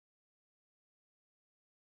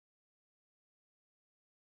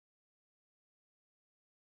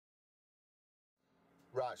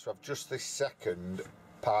Right, so I've just this second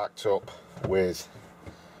parked up with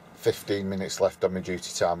 15 minutes left on my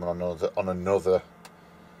duty time on another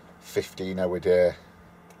 15-hour day.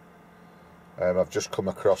 I've just come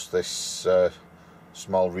across this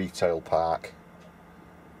small retail park,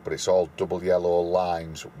 but it's all double yellow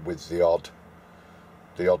lines with the odd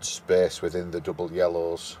space within the double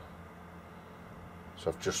yellows.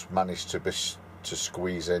 So I've just managed to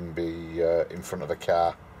squeeze in, be in front of a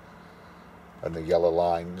car and the yellow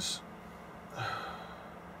lines.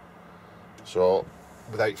 So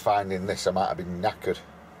without finding this, I might have been knackered.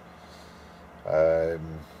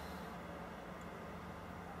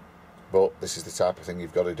 But this is the type of thing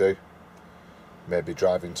you've got to do. Maybe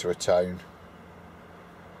drive into a town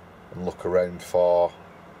and look around for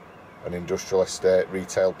an industrial estate,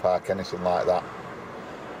 retail park, anything like that.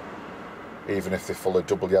 Even if they're full of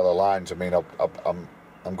double yellow lines. I mean,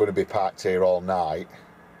 I'm going to be parked here all night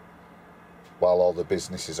while all the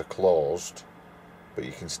businesses are closed, but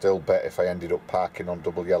you can still bet if I ended up parking on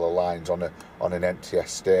double yellow lines on an empty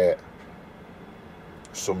estate,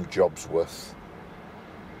 some jobs worth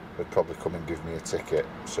would probably come and give me a ticket.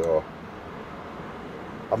 So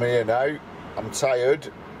I'm here now, I'm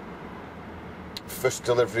tired. First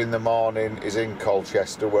delivery in the morning is in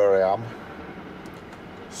Colchester, where I am,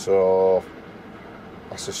 so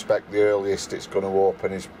I suspect the earliest it's going to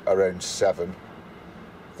open is around 7.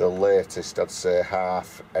 The latest I'd say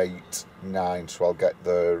 8:30, 9, so I'll get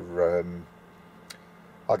there in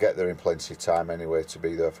plenty of time anyway to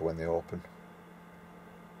be there for when they open.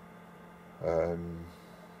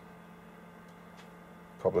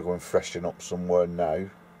 Probably go and freshen up somewhere now and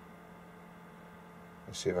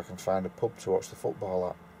see if I can find a pub to watch the football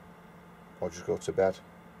at, or just go to bed.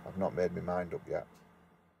 I've not made my mind up yet.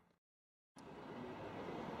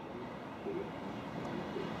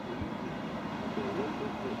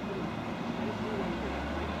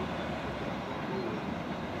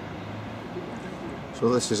 So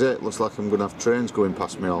this is it. Looks like I'm going to have trains going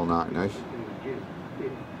past me all night now.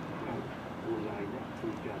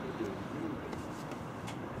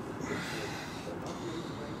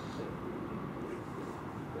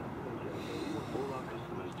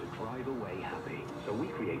 So we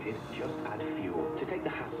created Just Add Fuel to take the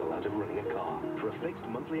hassle out of running a car. For a fixed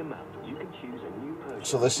monthly amount, you can choose a new purchase.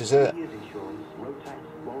 So this is it. Years insurance, road tax,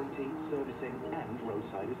 warranty, servicing, and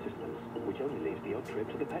roadside assistance, which only leaves the odd trip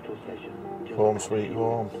to the petrol station. Just Home sweet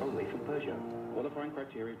home. Only from Peugeot. Qualifying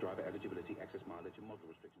criteria, driver eligibility, excess mileage, and model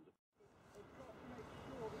restrictions.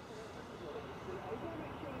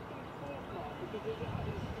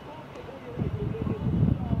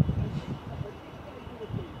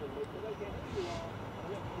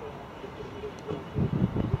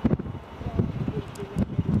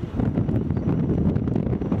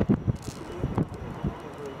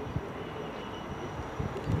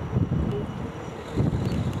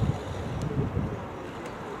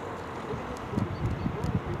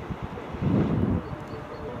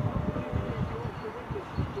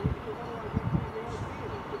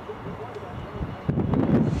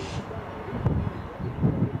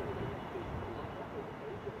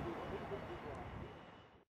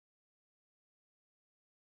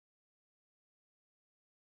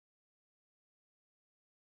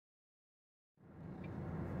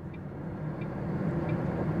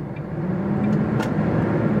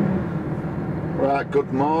 Right,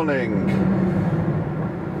 good morning.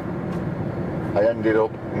 I ended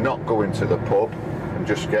up not going to the pub and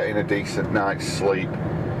just getting a decent night's sleep.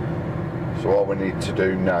 So all we need to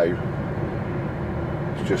do now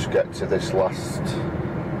is just get to this last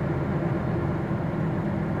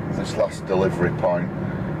delivery point,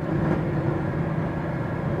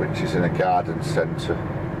 which is in a garden centre,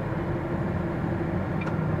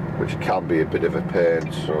 which can be a bit of a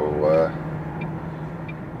pain, so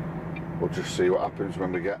we'll just see what happens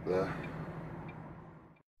when we get there.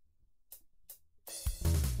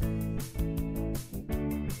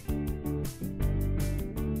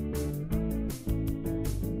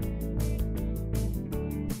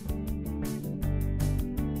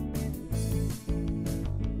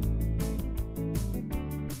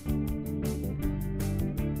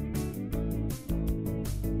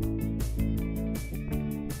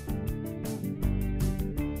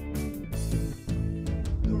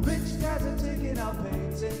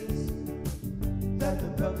 That the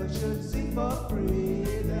public should see for free.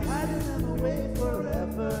 They're hiding them away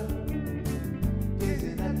forever,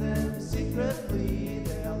 gazing at them secretly.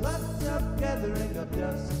 They are locked up, gathering up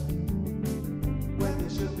dust, when they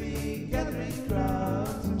should be gathering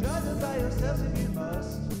crowds. So join them by yourselves if you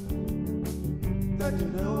must. Got to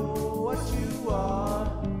know what you are.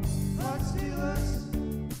 Heart stealers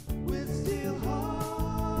with steel hearts.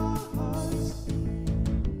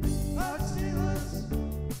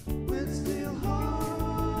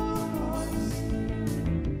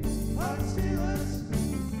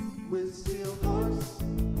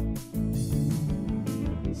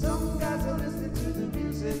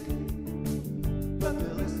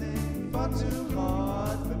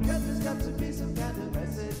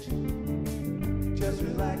 Just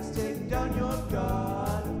relax, take down your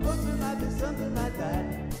guard. Of course it might be something like that.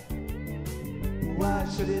 Why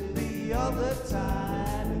should it be all the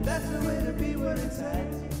time? If that's the way to be where it's at,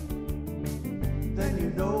 then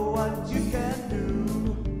you know what you can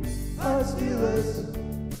do. Our Steelers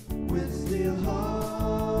with steel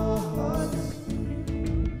hearts.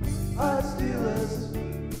 Our Steelers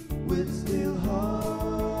with steel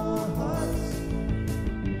hearts.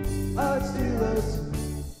 Our Steelers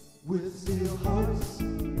with steel hearts.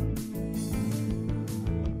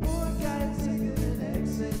 Poor guy taking an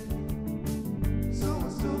exit.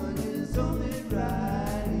 Someone stolen his only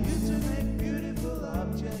right. He used to make beautiful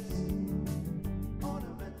objects.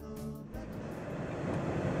 Ornamental.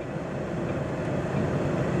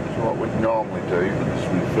 So what we'd normally do is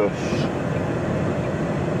reverse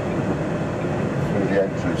through the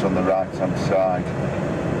entrance on the right hand side.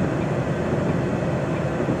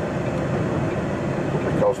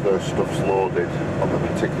 Because the stuff's loaded on the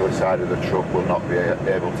particular side of the truck, we'll not be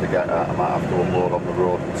able to get out. I might have to unload on the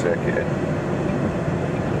road and take it in.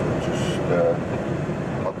 Just,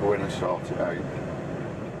 I'll go in and sort it out.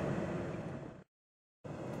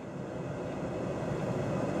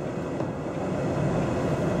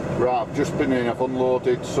 Right, I've just been in, I've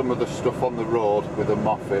unloaded some of the stuff on the road with a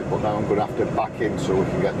Moffett, but now I'm going to have to back in so we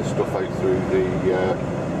can get the stuff out through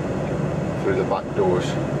the back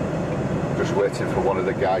doors. Just waiting for one of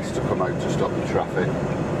the guys to come out to stop the traffic.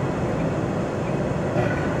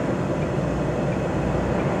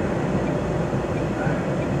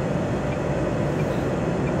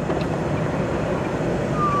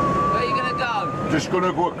 Where are you going to go? Just going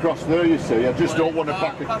to go across there, you see. I just don't want to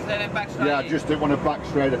back. Across there and back straight Yeah, I in. just didn't want to back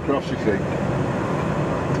straight across, you see.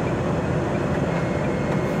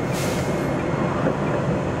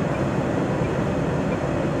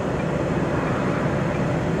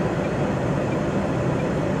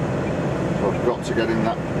 To get in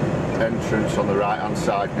that entrance on the right hand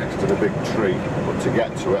side next to the big tree, but to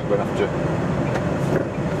get to it I'm going to have to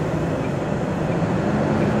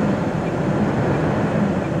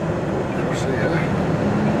go across here.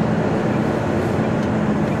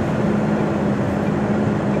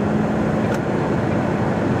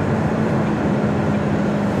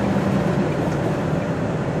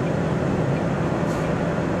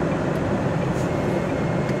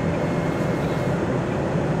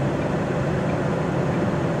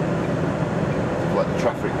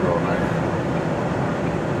 Traffic roll now.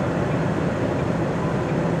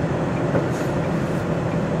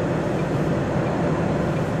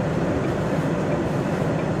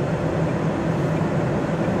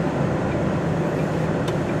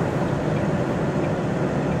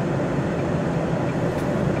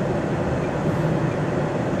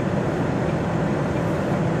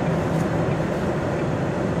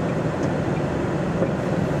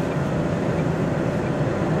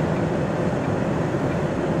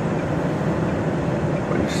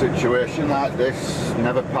 Situation like this,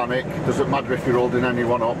 never panic. Doesn't matter if you're holding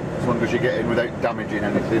anyone up, as long as you get in without damaging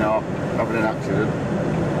anything or having an accident.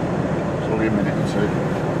 It's only a minute or two.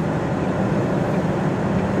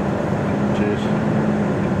 Cheers.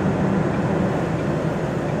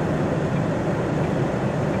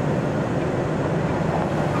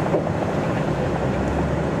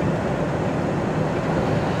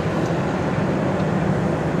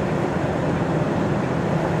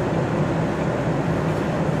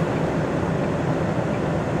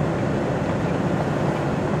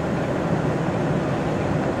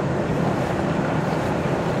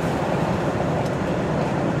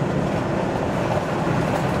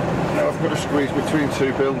 Squeeze between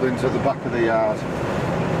two buildings at the back of the yard,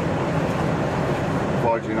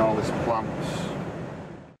 avoiding all these plants.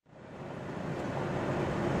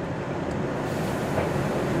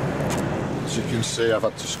 As you can see, I've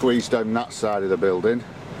had to squeeze down that side of the building.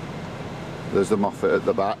 There's the Moffett at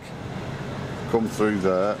the back. Come through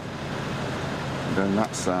there, and down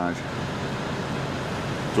that side.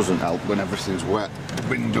 Doesn't help when everything's wet.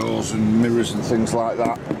 Windows and mirrors and things like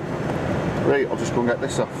that. Right, I'll just go and get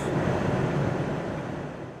this off.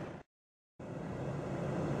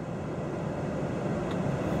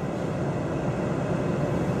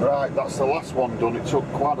 Right, that's the last one done. It took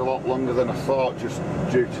quite a lot longer than I thought, just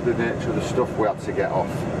due to the nature of the stuff we had to get off.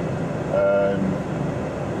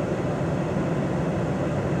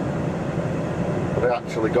 But I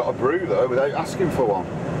actually got a brew though without asking for one.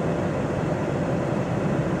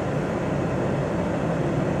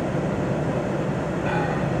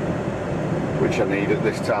 Which I need at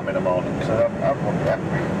this time in the morning, because I haven't had one yet.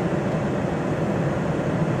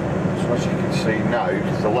 So as you can see now,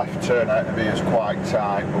 the left turn out of here is quite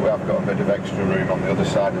tight, but we have got a bit of extra room on the other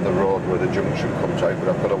side of the road where the junction comes out, but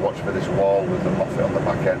I've got to watch for this wall with the Moffett on the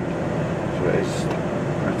back end, so it is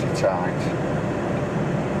pretty tight.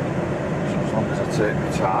 So as long as I take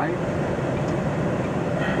my time.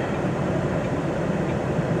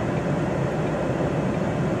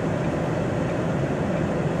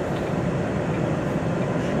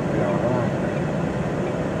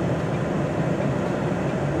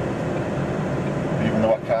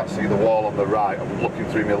 See the wall on the right, I'm looking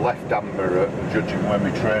through my left hand mirror and judging where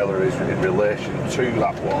my trailer is in relation to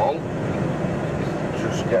that wall.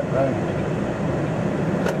 Just get round.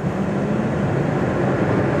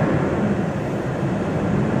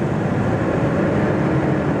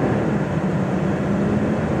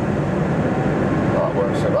 That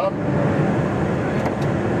works so bad.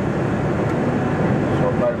 So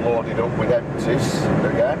I'm now loaded up with empties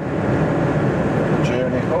again.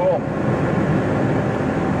 Journey home.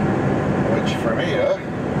 Which from here,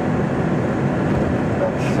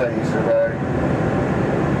 let's say is about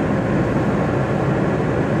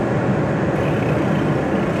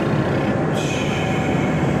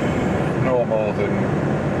no more than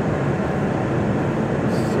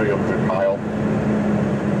 300 miles.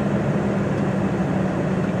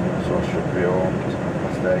 So I should be home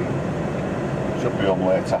past 8. Should be home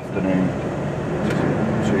late afternoon, which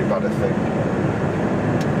isn't too bad a thing.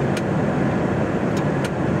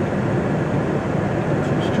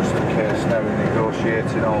 Now we're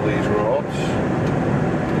negotiating all these roads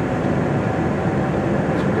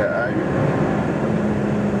to get out.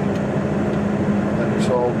 Then it's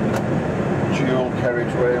all dual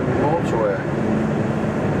carriageway and motorway.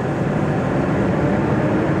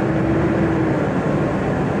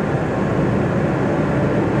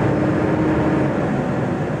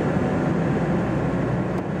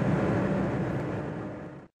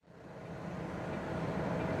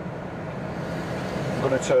 I'm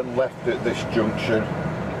going to turn left at this junction,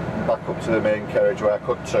 back up to the main carriageway. I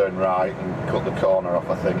could turn right and cut the corner off,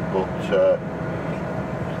 I think, but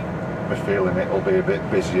I'm feeling it'll be a bit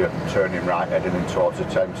busier turning right heading in towards the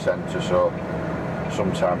town centre, so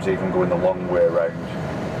sometimes even going the long way round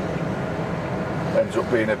ends up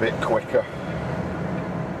being a bit quicker.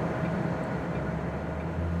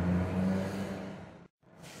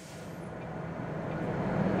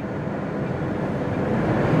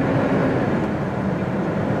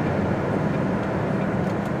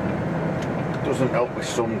 Doesn't help with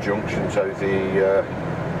some junctions how the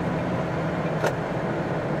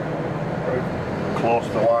close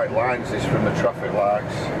the white lines is from the traffic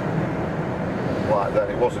lights. Like then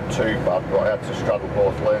it wasn't too bad, but I had to straddle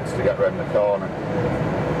both lanes to get round the corner.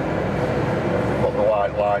 But the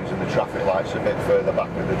white lines and the traffic lights a bit further back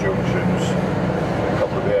at the junctions, I'll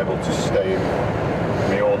probably be able to stay in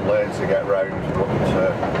my own lane to get round, but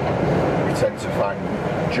we tend to find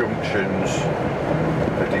junctions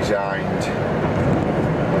are designed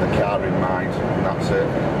with a car in mind, and that's it,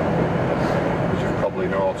 as you've probably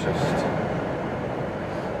noticed.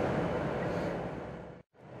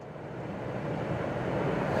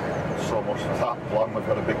 So much for that plan. We've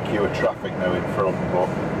got a big queue of traffic now in front, but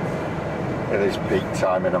it is peak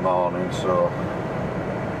time in the morning, so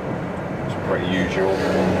it's pretty usual.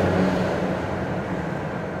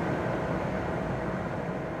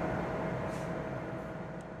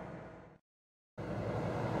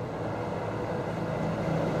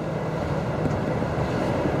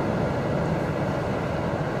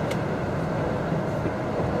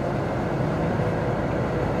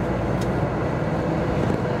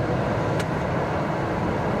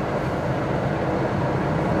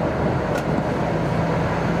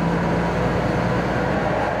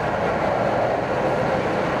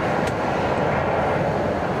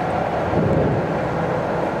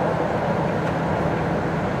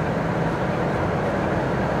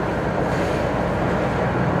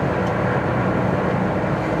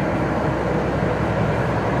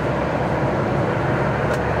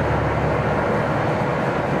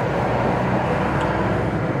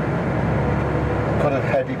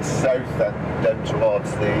 South then, down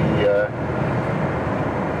towards the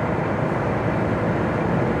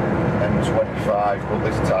M25, but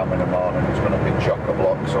this time in the morning it's going to be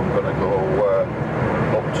chock-a-block, so I'm going to go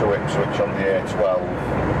up to Ipswich on the A12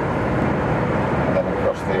 and then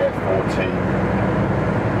across the A14.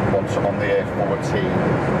 Once I'm on the A14,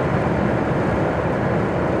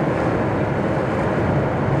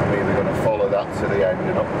 I'm either going to follow that to the end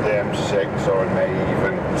and up the M6, or I may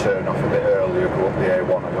even turn off a bit earlier, go up the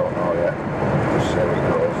A1, I don't know yet. Just see how it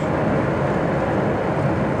goes.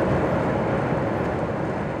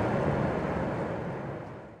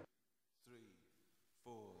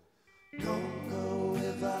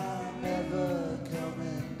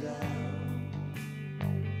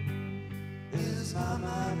 my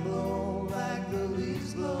mind blown like the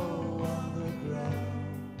leaves blow on the ground.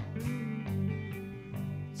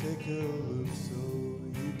 Take a look so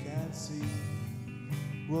you can see.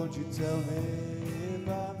 Won't you tell me if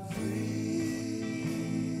I'm free?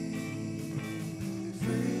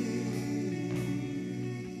 Free,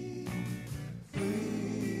 free,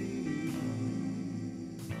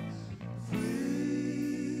 free.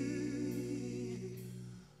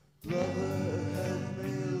 Lover, help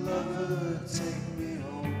me, lover, take me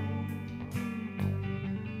home.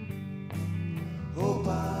 Hope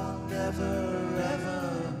I'll never,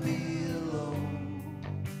 ever be alone.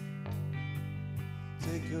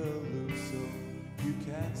 Take a look so you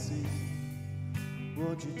can see.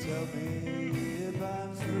 Won't you tell me if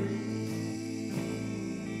I'm free?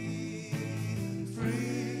 Free,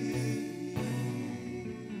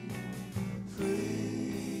 free,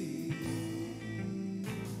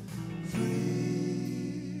 free.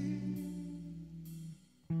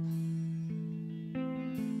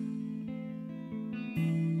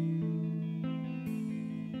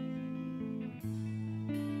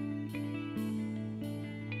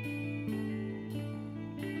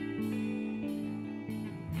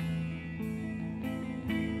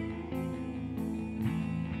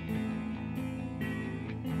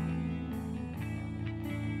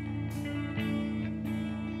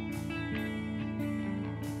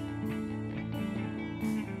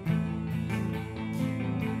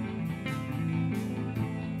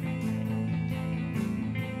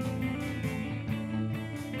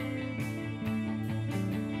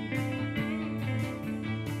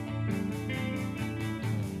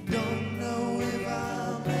 Don't know if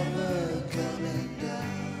I'm ever coming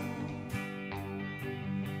down.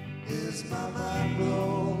 Is my mind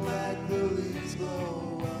blown like the leaves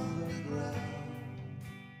blow on the ground?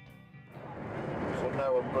 So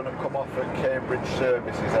now I'm going to come off at Cambridge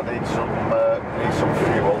Services. I need some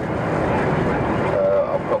fuel.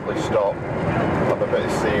 I'll probably stop, have a bit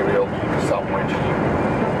of cereal, sandwich.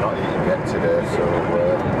 Not eating yet today, so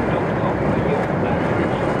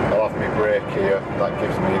I'll have my break here. That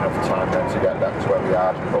gives me enough time then to get back to where we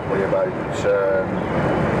are. Probably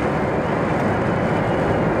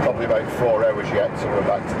about 4 hours yet till we're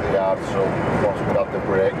back to the yard. So once we'll have the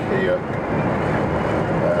break here,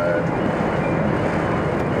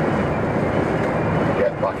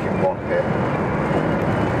 get back in one hit.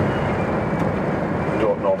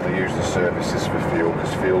 Don't normally use the services for fuel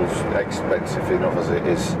because fuel's expensive enough as it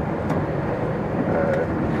is.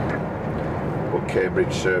 But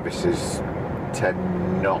Cambridge Services tend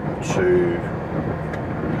not to.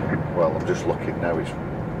 Well, I'm just looking now. It's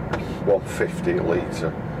 150 a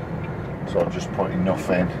litre, so I'm just putting enough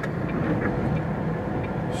in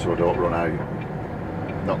so I don't run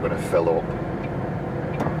out. Not going to fill up.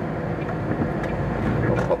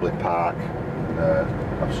 I'll probably park and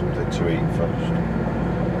have something to eat first.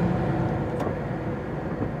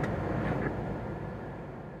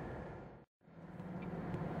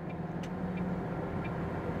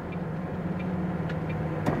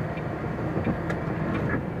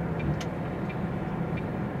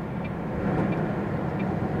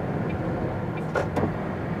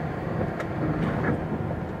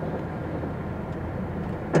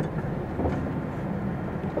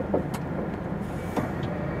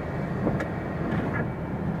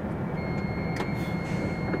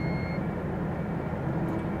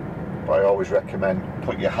 I always recommend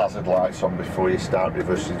put your hazard lights on before you start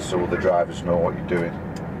reversing so the drivers know what you're doing,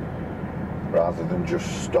 rather than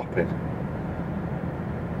just stopping.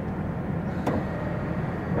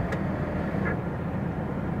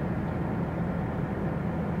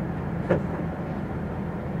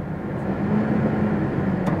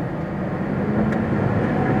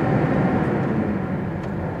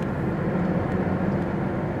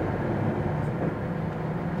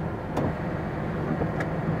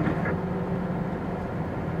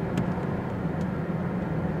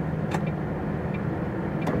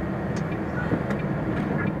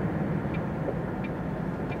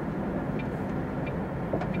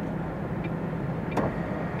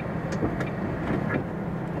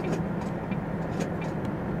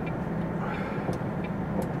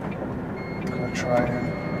 Try and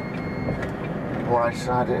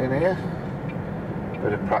blindside it in here.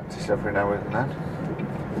 Bit of practice every now and then.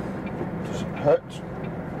 Doesn't hurt, as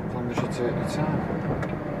long as you take your time.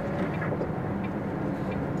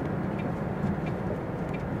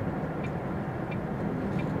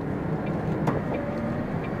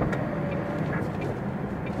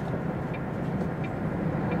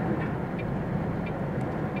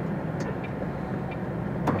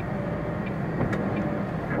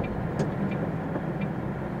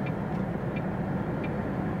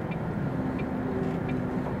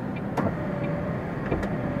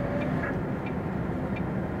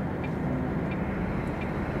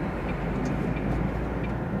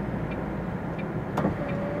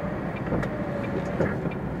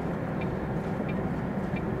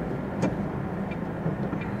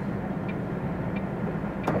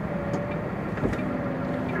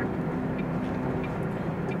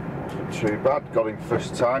 too bad. Got him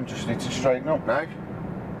first time, just need to straighten up now.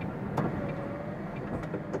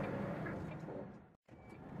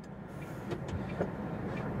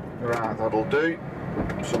 Right, that'll do.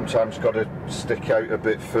 Sometimes got to stick out a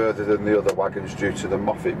bit further than the other wagons due to the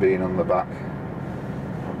Moffett being on the back.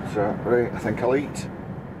 But, right, I think I'll eat.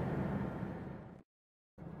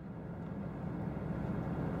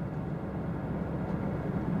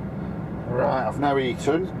 Right, I've now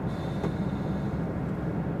eaten.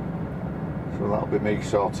 So that'll be me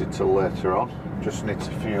sorted till later on. Just need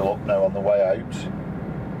to fuel up now on the way out.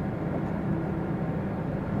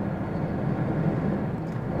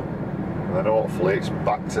 And then hopefully it's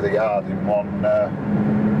back to the yard in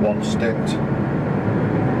one stint.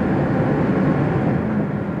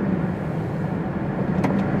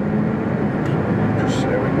 Just see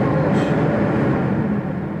how it goes.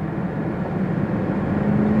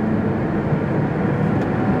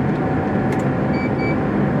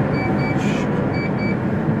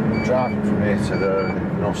 Driving from here to there,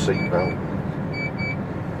 no seatbelt.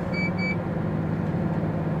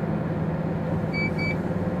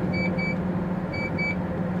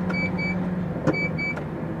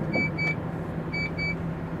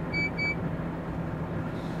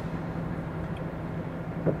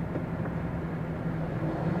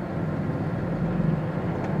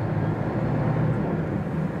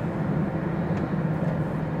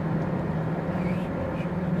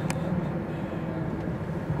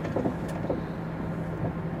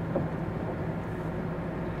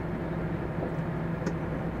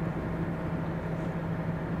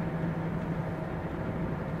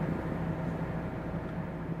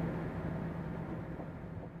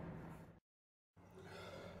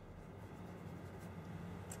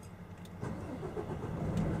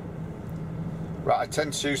 Right, I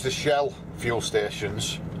tend to use the Shell fuel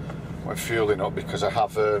stations when fueling up because I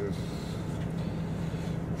have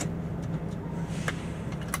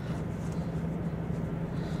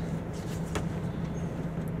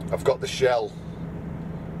I've got the Shell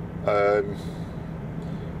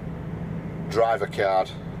driver card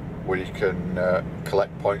where you can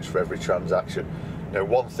collect points for every transaction. Now,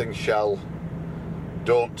 one thing Shell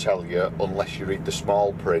don't tell you unless you read the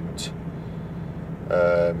small print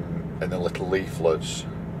in the little leaflets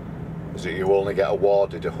is that you only get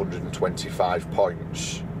awarded 125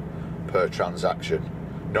 points per transaction.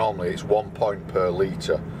 Normally it's 1 point per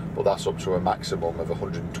litre, but that's up to a maximum of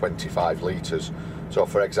 125 litres. So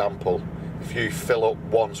for example, if you fill up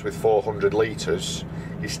once with 400 litres,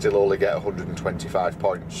 you still only get 125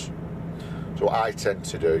 points. So what I tend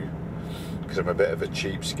to do, because I'm a bit of a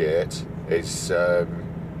cheapskate, is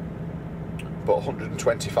put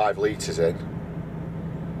 125 litres in,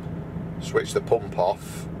 switch the pump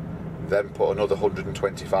off, then put another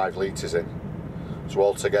 125 litres in. So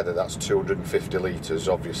altogether that's 250 litres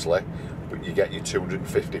obviously, but you get your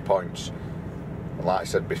 250 points. And like I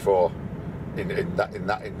said before, in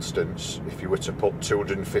that instance, if you were to put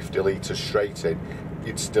 250 litres straight in,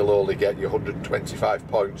 you'd still only get your 125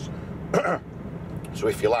 points. So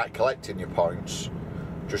if you like collecting your points,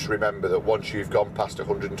 just remember that once you've gone past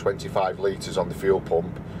 125 litres on the fuel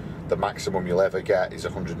pump, the maximum you'll ever get is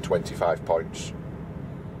 125 points.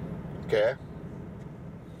 Okay?